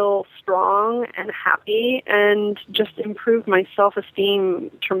me feel strong and happy and just improved my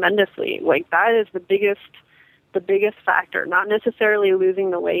self-esteem tremendously. Like, that is the biggest factor, not necessarily losing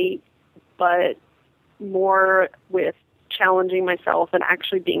the weight, but more with challenging myself and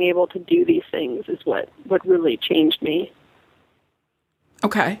actually being able to do these things is what really changed me.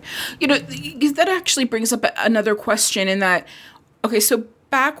 Okay. That actually brings up another question in that, okay, so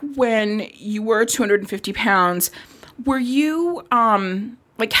back when you were 250 pounds, were you,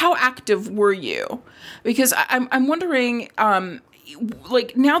 like, how active were you? Because I'm wondering,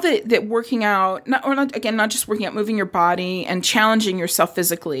 like, now that working out, not just working out, moving your body and challenging yourself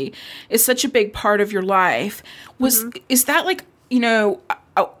physically is such a big part of your life. Is that like,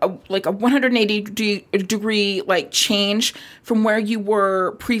 like a 180 degree like change from where you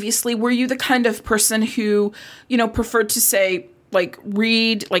were previously? Were you the kind of person who, preferred to say, like,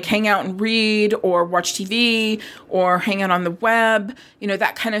 read, like hang out and read or watch TV or hang out on the web,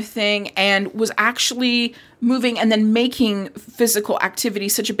 that kind of thing, and was actually moving and then making physical activity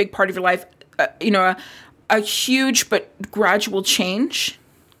such a big part of your life, a huge but gradual change?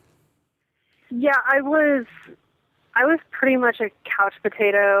 Yeah, I was pretty much a couch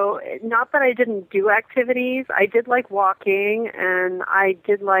potato. Not that I didn't do activities. I did like walking and I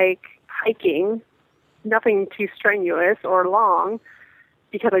did like hiking. Nothing too strenuous or long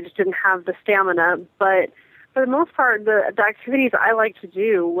because I just didn't have the stamina. But for the most part, the activities I liked to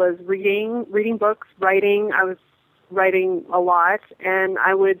do was reading books, writing. I was writing a lot, and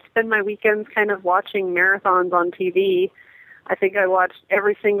I would spend my weekends kind of watching marathons on TV. I think I watched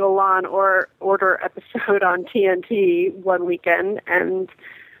every single Law and Order episode on TNT one weekend, and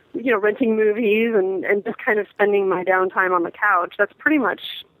renting movies and just kind of spending my downtime on the couch. That's pretty much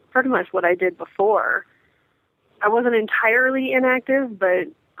what I did before. I wasn't entirely inactive, but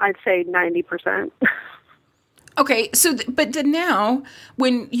I'd say 90%. Okay, so, but then now,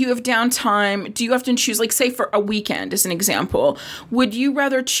 when you have downtime, do you often choose, like, say for a weekend, as an example, would you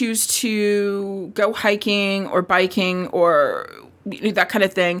rather choose to go hiking or biking or that kind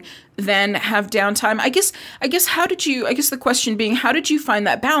of thing, then have downtime. I guess the question being, how did you find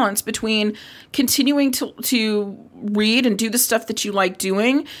that balance between continuing to read and do the stuff that you like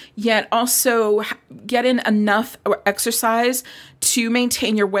doing, yet also get in enough exercise to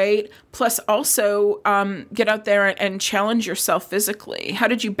maintain your weight, plus also get out there and challenge yourself physically? How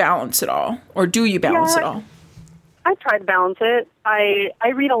did you balance it all? Or do you balance it all? I try to balance it. I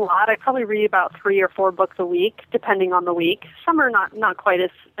read a lot. I probably read about 3 or 4 books a week, depending on the week. Some are not quite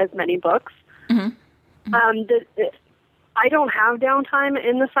as many books. Mm-hmm. Mm-hmm. I don't have downtime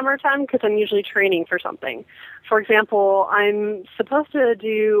in the summertime because I'm usually training for something. For example, I'm supposed to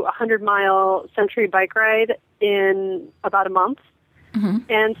do a 100-mile century bike ride in about a month. Mm-hmm.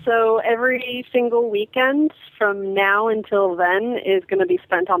 And so every single weekend from now until then is going to be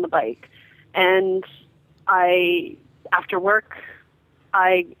spent on the bike. And after work,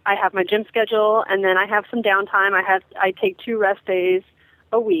 I have my gym schedule, and then I have some downtime. I take 2 rest days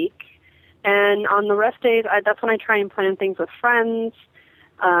a week, and on the rest days, that's when I try and plan things with friends.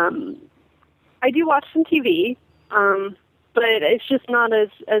 I do watch some TV, but it's just not as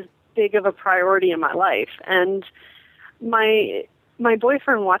big of a priority in my life. And my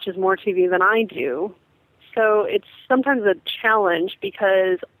boyfriend watches more TV than I do, so it's sometimes a challenge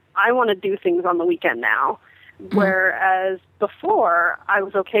because I want to do things on the weekend now, whereas before I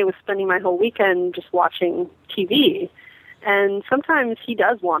was okay with spending my whole weekend just watching TV. And sometimes he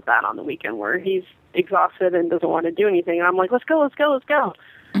does want that on the weekend where he's exhausted and doesn't want to do anything. And I'm like, let's go.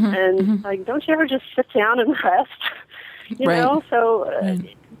 Mm-hmm. And like, don't you ever just sit down and rest? you know? So,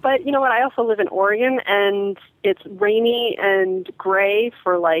 but you know what? I also live in Oregon, and it's rainy and gray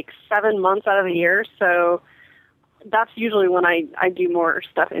for like 7 months out of the year. So that's usually when I do more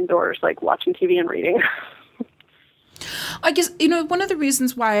stuff indoors, like watching TV and reading. I guess, one of the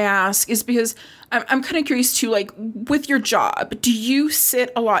reasons why I ask is because I'm kind of curious too, like with your job, do you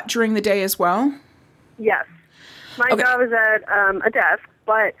sit a lot during the day as well? Yes. My job is at a desk,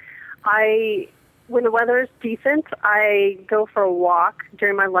 but when the weather is decent, I go for a walk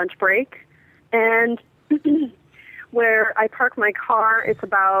during my lunch break. And where I park my car, it's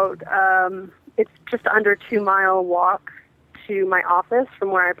about... it's just under 2-mile walk to my office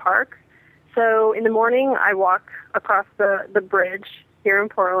from where I park. So in the morning, I walk across the bridge here in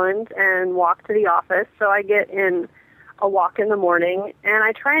Portland and walk to the office. So I get in a walk in the morning, and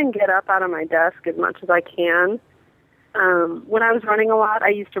I try and get up out of my desk as much as I can. When I was running a lot, I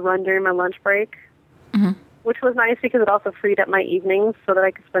used to run during my lunch break, mm-hmm. which was nice because it also freed up my evenings so that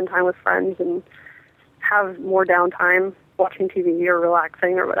I could spend time with friends and have more downtime watching TV or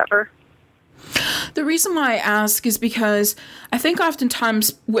relaxing or whatever. The reason why I ask is because I think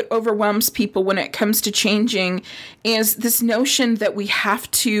oftentimes what overwhelms people when it comes to changing is this notion that we have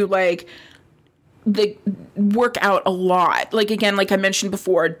to work out a lot. Like, again, like I mentioned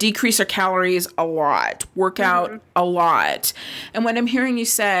before, decrease our calories a lot, work out mm-hmm. a lot. And what I'm hearing you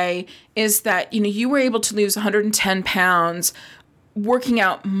say is that, you were able to lose 110 pounds working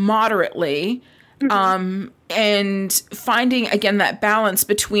out moderately. Mm-hmm. And finding, again, that balance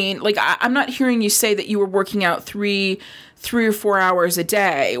between, like, I'm not hearing you say that you were working out 3 or 4 hours a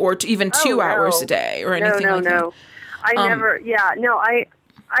day or even 2 hours a day or anything like that. No.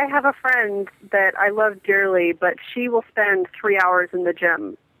 I have a friend that I love dearly, but she will spend 3 hours in the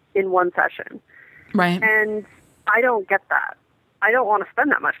gym in one session. Right. And I don't get that. I don't want to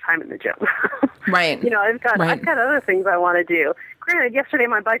spend that much time in the gym. Right. I've got other things I want to do. Granted, yesterday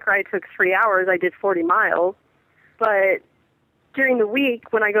my bike ride took 3 hours. I did 40 miles. But during the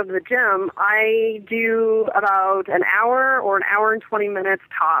week, when I go to the gym, I do about an hour or an hour and 20 minutes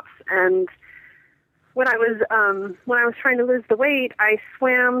tops. And when I was trying to lose the weight, I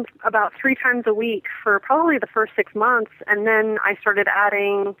swam about 3 times a week for probably the first 6 months, and then I started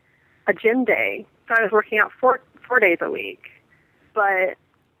adding a gym day. So I was working out 4 days a week. But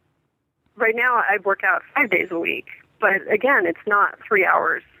right now I work out 5 days a week. But again, it's not 3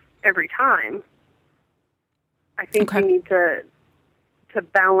 hours every time. I think you need to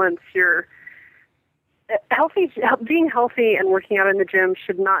balance your being healthy and working out in the gym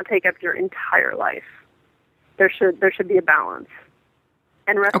should not take up your entire life. There should be a balance,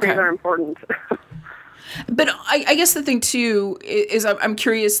 and rest days are important. But I guess the thing too is I'm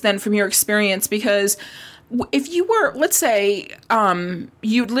curious then from your experience, because if you were, let's say,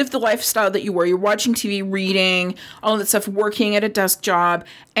 you lived the lifestyle that you're watching TV, reading, all of that stuff, working at a desk job,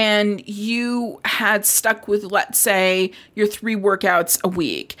 and you had stuck with, let's say, your 3 workouts a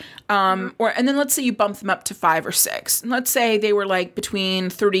week, and then let's say you bump them up to 5 or 6, and let's say they were like between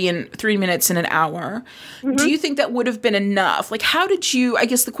 30 minutes and an hour. Mm-hmm. Do you think that would have been enough? Like, I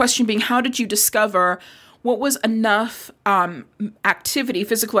guess the question being, how did you discover what was enough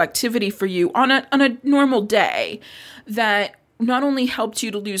physical activity for you on a normal day that not only helped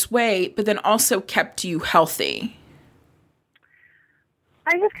you to lose weight, but then also kept you healthy?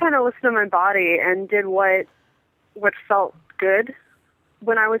 I just kind of listened to my body and did what felt good.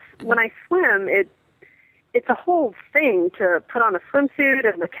 When I swim, it's a whole thing to put on a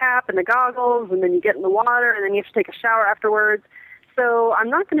swimsuit and the cap and the goggles, and then you get in the water, and then you have to take a shower afterwards. So I'm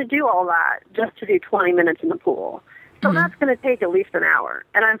not going to do all that just to do 20 minutes in the pool. So that's going to take at least an hour,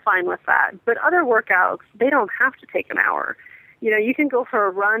 and I'm fine with that. But other workouts, they don't have to take an hour. You can go for a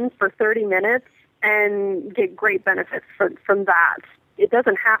run for 30 minutes and get great benefits from that. It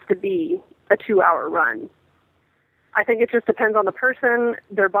doesn't have to be a 2-hour run. I think it just depends on the person,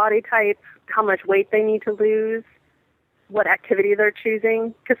 their body type, how much weight they need to lose, what activity they're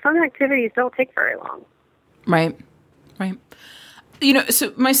choosing, because some activities don't take very long. Right. So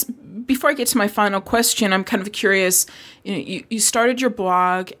before I get to my final question, I'm kind of curious. You started your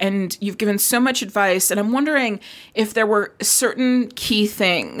blog and you've given so much advice, and I'm wondering if there were certain key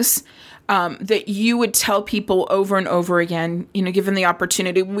things that you would tell people over and over again, given the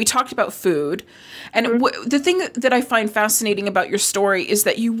opportunity. We talked about food. And the thing that I find fascinating about your story is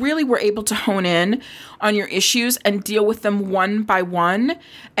that you really were able to hone in on your issues and deal with them one by one,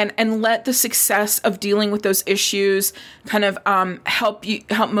 and let the success of dealing with those issues kind of help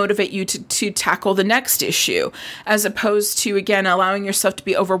motivate you to tackle the next issue, as opposed to, again, allowing yourself to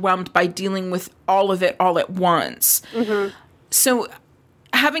be overwhelmed by dealing with all of it all at once. So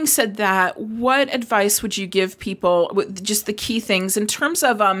having said that, what advice would you give people with just the key things in terms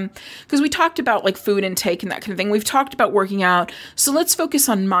of, because we talked about like food intake and that kind of thing. We've talked about working out. So let's focus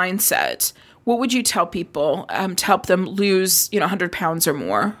on mindset. What would you tell people to help them lose, 100 pounds or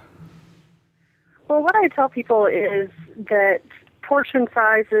more? Well, what I tell people is that portion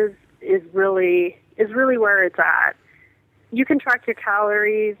sizes is really where it's at. You can track your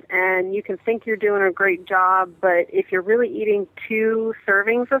calories and you can think you're doing a great job, but if you're really eating 2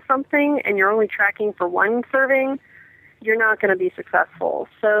 servings of something and you're only tracking for 1 serving, you're not going to be successful.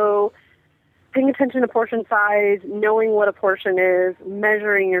 So paying attention to portion size, knowing what a portion is,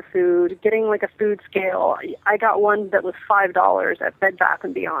 measuring your food, getting like a food scale. I got one that was $5 at Bed Bath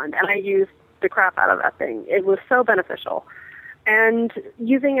 & Beyond, and I used the crap out of that thing. It was so beneficial. And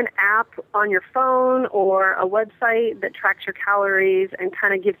using an app on your phone or a website that tracks your calories and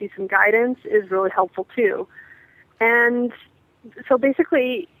kind of gives you some guidance is really helpful too. And so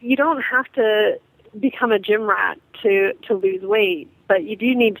basically, you don't have to become a gym rat to lose weight, but you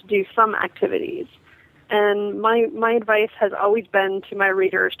do need to do some activities. And my advice has always been to my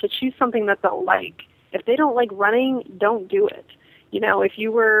readers to choose something that they'll like. If they don't like running, don't do it. If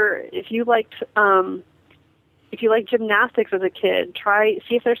you liked gymnastics as a kid,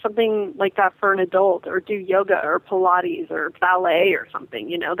 see if there's something like that for an adult, or do yoga or Pilates or ballet or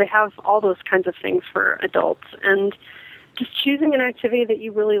something. They have all those kinds of things for adults. And just choosing an activity that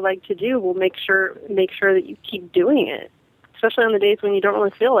you really like to do will make sure that you keep doing it, especially on the days when you don't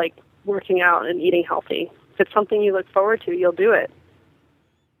really feel like working out and eating healthy. If it's something you look forward to, you'll do it.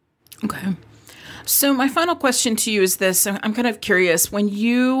 Okay. So my final question to you is this. I'm kind of curious. When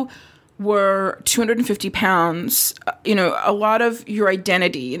you were 250 pounds, a lot of your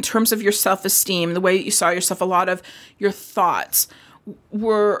identity in terms of your self-esteem, the way you saw yourself, a lot of your thoughts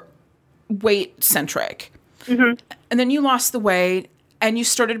were weight-centric. And then you lost the weight and you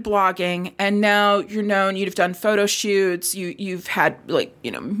started blogging, and now you're known, you've done photo shoots, you've had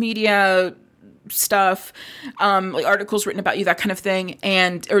media stuff, like articles written about you, that kind of thing,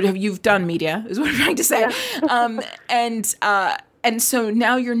 or you've done media is what I'm trying to say. Yeah. And so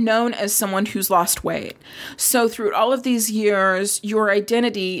now you're known as someone who's lost weight. So through all of these years, your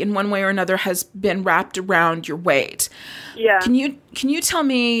identity in one way or another has been wrapped around your weight. Yeah. Can you tell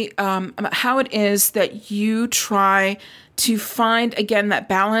me about how it is that you try to find, again, that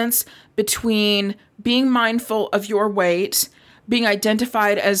balance between being mindful of your weight, being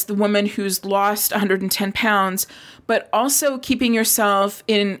identified as the woman who's lost 110 pounds, but also keeping yourself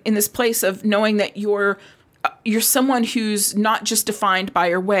in this place of knowing that you're someone who's not just defined by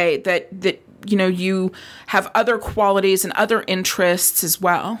your weight, that you have other qualities and other interests as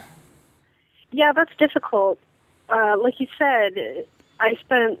well? Yeah, that's difficult. Like you said, I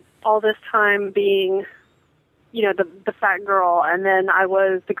spent all this time being, the fat girl, and then I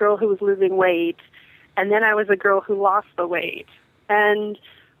was the girl who was losing weight, and then I was the girl who lost the weight. And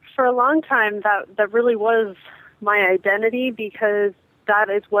for a long time, that really was my identity, because that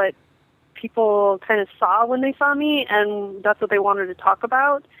is what people kind of saw when they saw me, and that's what they wanted to talk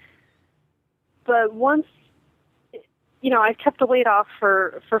about. But once I've kept the weight off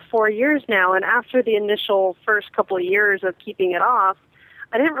for 4 years now, and after the initial first couple of years of keeping it off,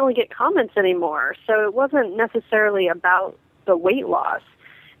 I didn't really get comments anymore. So it wasn't necessarily about the weight loss.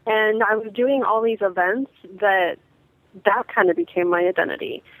 And I was doing all these events that kind of became my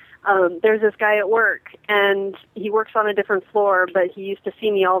identity. There's this guy at work, and he works on a different floor, but he used to see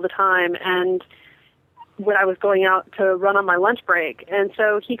me all the time, and when I was going out to run on my lunch break. And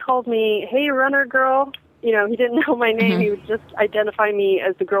so he called me, "Hey, runner girl." He didn't know my name. Mm-hmm. He would just identify me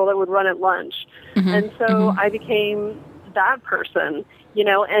as the girl that would run at lunch. Mm-hmm. And so I became that person,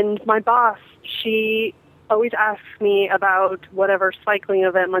 and my boss, she always asks me about whatever cycling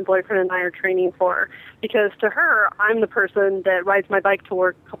event my boyfriend and I are training for, because to her, I'm the person that rides my bike to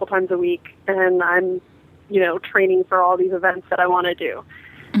work a couple times a week, and I'm, training for all these events that I want to do.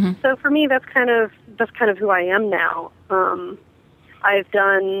 Mm-hmm. So for me, that's kind of who I am now. I've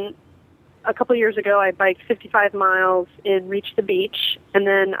done, a couple years ago, I biked 55 miles in Reach the Beach, and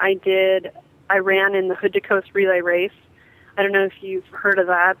then I ran in the Hood to Coast Relay Race. I don't know if you've heard of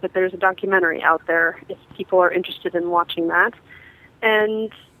that, but there's a documentary out there if people are interested in watching that.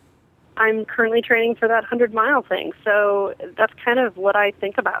 And I'm currently training for that 100-mile thing. So that's kind of what I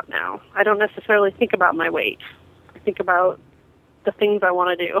think about now. I don't necessarily think about my weight. I think about the things I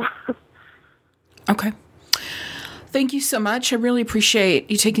want to do. Okay. Thank you so much. I really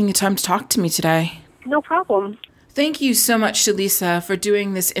appreciate you taking the time to talk to me today. No problem. Thank you so much to Lisa for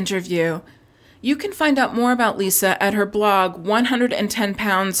doing this interview. You can find out more about Lisa at her blog,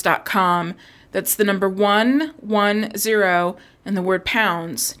 110pounds.com. That's the number 110 and the word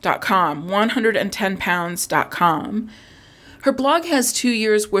pounds.com, 110pounds.com. Her blog has 2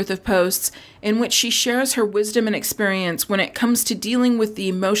 years' worth of posts in which she shares her wisdom and experience when it comes to dealing with the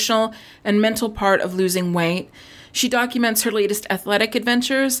emotional and mental part of losing weight. She documents her latest athletic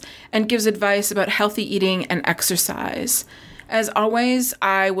adventures and gives advice about healthy eating and exercise. As always,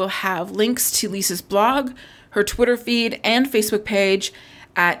 I will have links to Lisa's blog, her Twitter feed, and Facebook page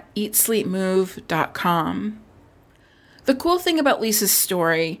at eatsleepmove.com. The cool thing about Lisa's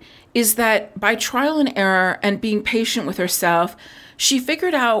story is that by trial and error and being patient with herself, she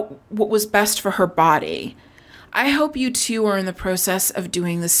figured out what was best for her body. I hope you too are in the process of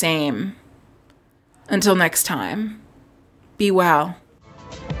doing the same. Until next time, be well.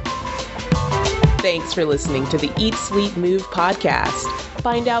 Thanks for listening to the Eat, Sleep, Move podcast.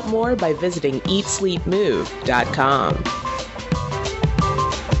 Find out more by visiting eatsleepmove.com.